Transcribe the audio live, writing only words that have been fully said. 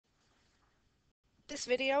This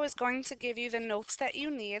video is going to give you the notes that you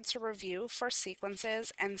need to review for sequences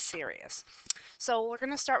and series. So we're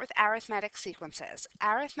going to start with arithmetic sequences.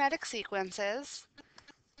 Arithmetic sequences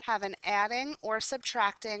have an adding or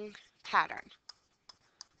subtracting pattern.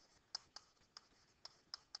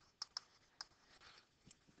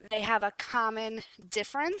 They have a common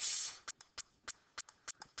difference,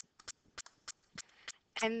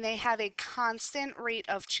 and they have a constant rate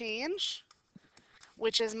of change,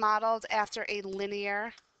 which is modeled after a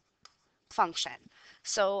linear function.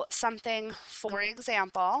 So something, for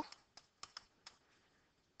example,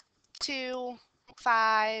 2,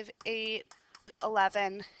 5, 8,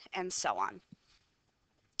 11, and so on.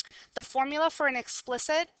 The formula for an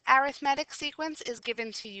explicit arithmetic sequence is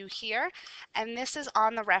given to you here, and this is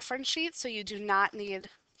on the reference sheet, so you do not need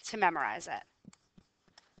to memorize it.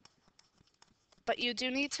 But you do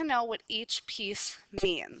need to know what each piece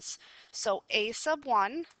means. So a sub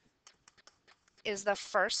 1 is the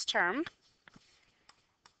first term,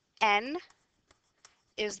 n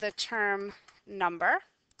is the term number,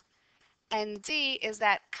 and d is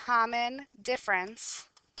that common difference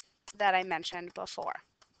that I mentioned before.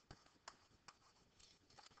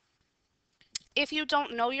 If you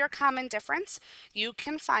don't know your common difference, you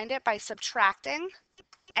can find it by subtracting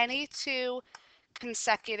any two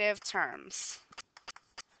consecutive terms.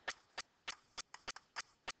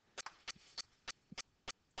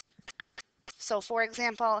 So for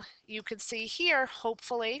example, you could see here,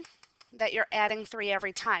 hopefully, that you're adding 3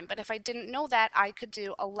 every time. But if I didn't know that, I could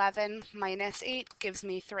do 11 minus 8 gives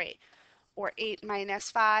me 3, or 8 minus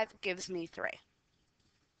 5 gives me 3.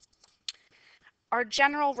 Our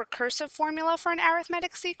general recursive formula for an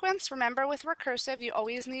arithmetic sequence, remember with recursive, you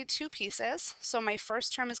always need two pieces. So my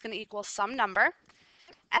first term is going to equal some number,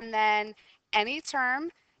 and then any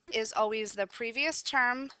term is always the previous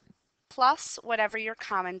term plus whatever your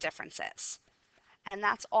common difference is. And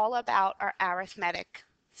that's all about our arithmetic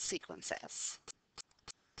sequences.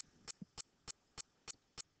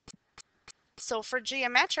 So for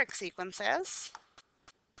geometric sequences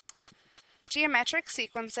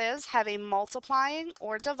have a multiplying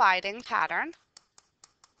or dividing pattern.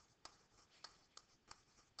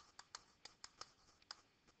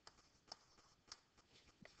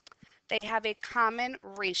 They have a common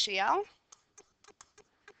ratio.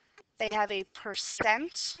 They have a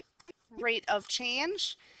percent rate of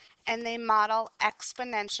change, and they model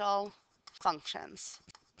exponential functions.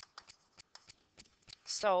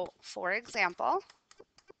 So for example,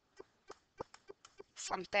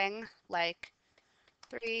 something like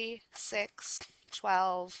 3, 6,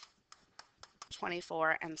 12,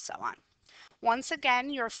 24, and so on. Once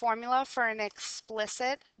again, your formula for an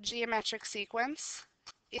explicit geometric sequence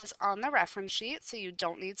is on the reference sheet, so you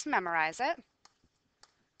don't need to memorize it.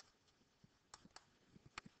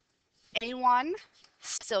 A1,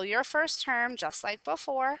 still your first term, just like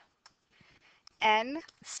before. N,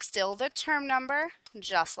 still the term number,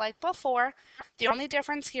 just like before. The only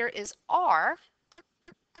difference here is R,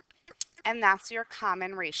 and that's your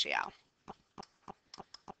common ratio.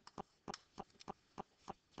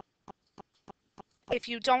 If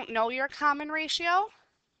you don't know your common ratio,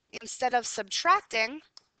 instead of subtracting,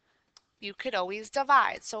 you could always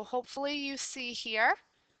divide. So hopefully you see here,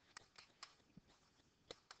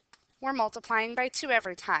 we're multiplying by 2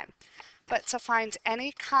 every time. But to find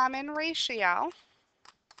any common ratio,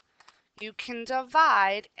 you can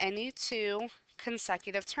divide any two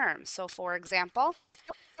consecutive terms. So for example,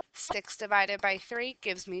 6 divided by 3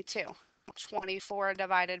 gives me 2. 24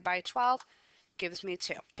 divided by 12 gives me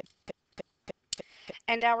 2.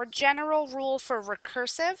 And our general rule for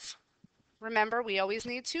recursive, remember we always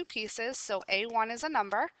need two pieces, so A1 is a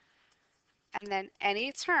number, and then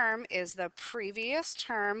any term is the previous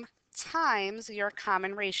term times your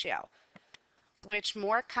common ratio, which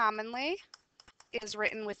more commonly is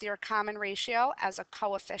written with your common ratio as a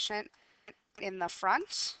coefficient in the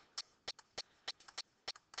front,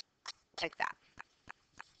 like that.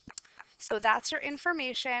 So that's your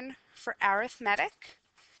information for arithmetic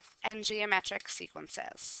and geometric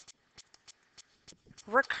sequences.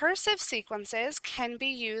 Recursive sequences can be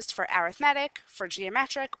used for arithmetic, for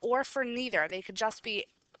geometric, or for neither. They could just be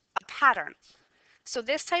a pattern. So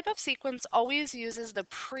this type of sequence always uses the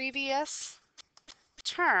previous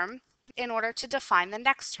term in order to define the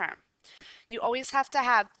next term. You always have to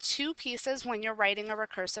have two pieces when you're writing a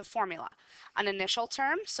recursive formula. An initial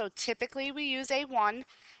term, so typically we use A1.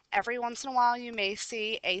 Every once in a while you may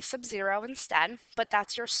see A sub 0 instead, but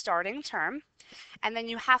that's your starting term. And then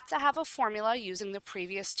you have to have a formula using the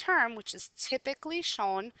previous term, which is typically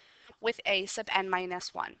shown with A sub n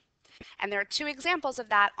minus 1. And there are two examples of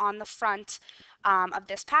that on the front of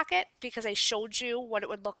this packet because I showed you what it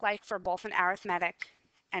would look like for both an arithmetic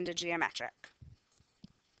and a geometric.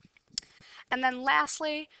 And then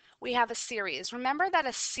lastly, we have a series. Remember that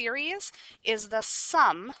a series is the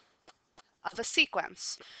sum of a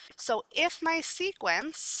sequence. So if my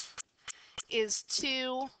sequence is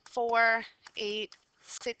 2, 4, 8,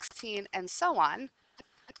 16, and so on,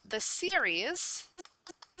 the series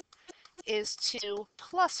is 2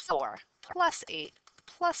 plus 4 plus 8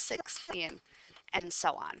 plus 16, and so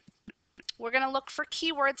on. We're going to look for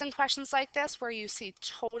keywords in questions like this where you see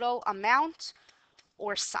total amount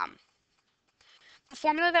or sum. The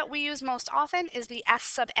formula that we use most often is the S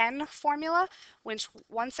sub n formula, which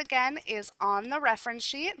once again is on the reference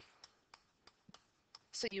sheet.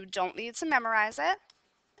 So you don't need to memorize it.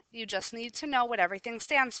 You just need to know what everything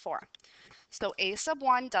stands for. So a sub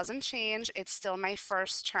 1 doesn't change. It's still my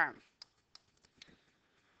first term.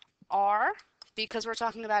 R, because we're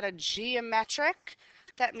talking about a geometric,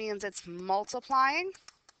 that means it's multiplying.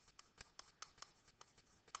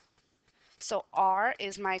 So R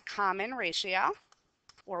is my common ratio,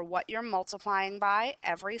 or what you're multiplying by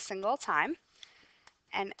every single time.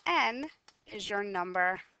 And N is your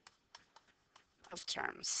number of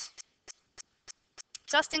terms.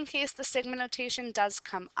 Just in case the sigma notation does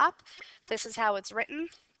come up, this is how it's written.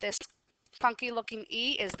 This funky looking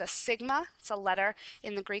E is the sigma. It's a letter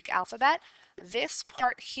in the Greek alphabet. This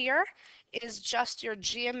part here is just your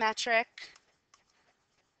geometric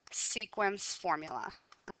sequence formula.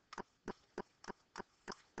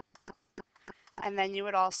 And then you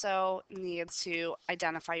would also need to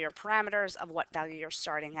identify your parameters of what value you're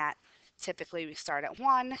starting at. Typically we start at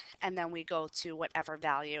 1 and then we go to whatever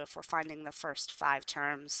value if we're finding the first 5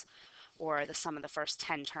 terms or the sum of the first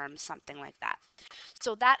 10 terms, something like that.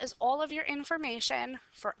 So that is all of your information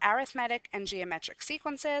for arithmetic and geometric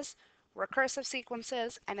sequences, recursive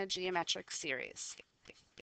sequences, and a geometric series.